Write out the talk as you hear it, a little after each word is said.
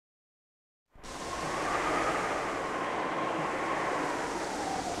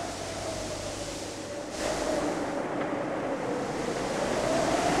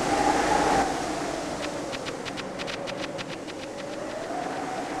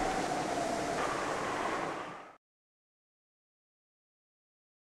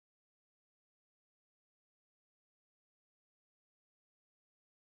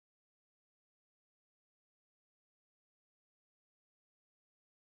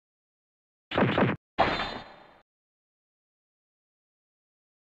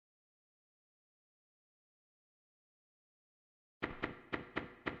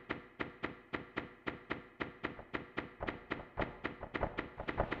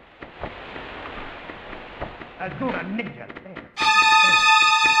Azura Ninja.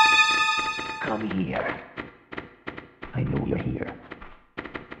 Come here. I know you're here.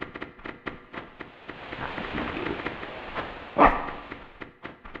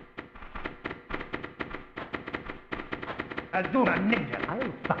 Azura Ninja.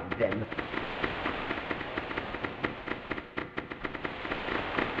 I'll find them.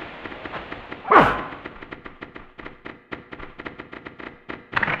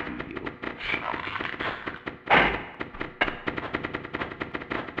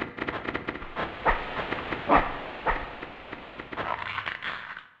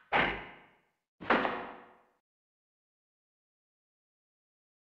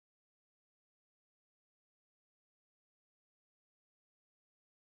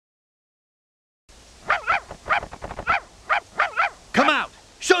 Come out!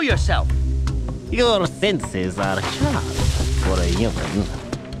 Show yourself! Your senses are sharp for a human.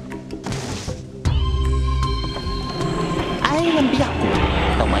 I am Byaku,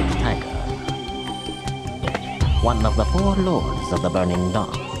 the White Tiger, one of the four lords of the Burning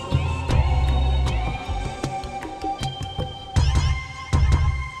Dawn.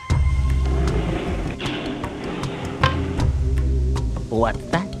 What's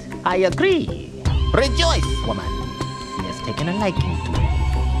that? I agree. Rejoice, woman. He has taken a liking to you.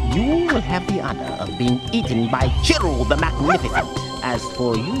 You will have the honor of being eaten by Chiru the Magnificent. As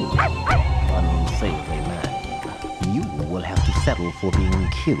for you, unsavory man, you will have to settle for being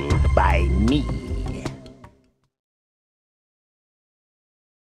killed by me.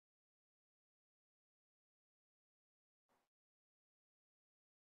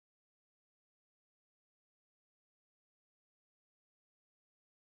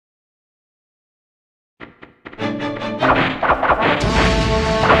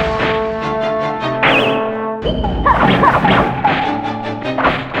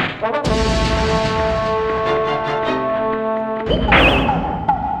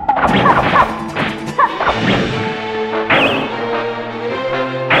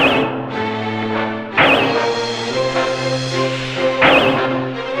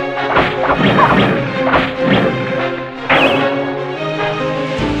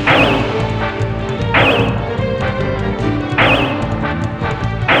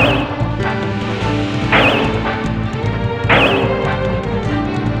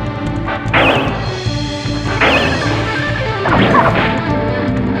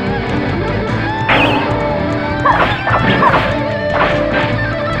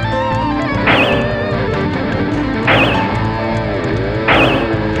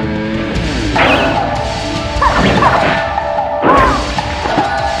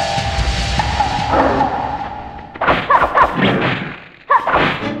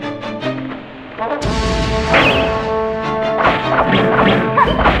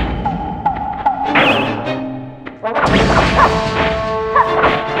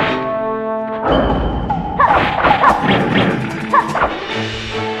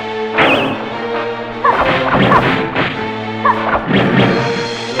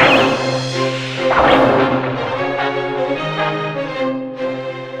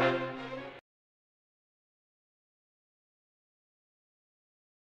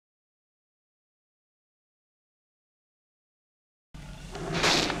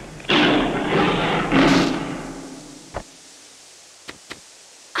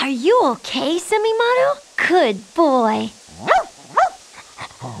 Are you okay, Semimaru? Good boy.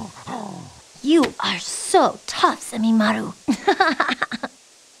 You are so tough, Semimaru.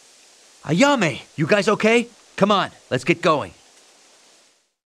 Ayame, you guys okay? Come on, let's get going.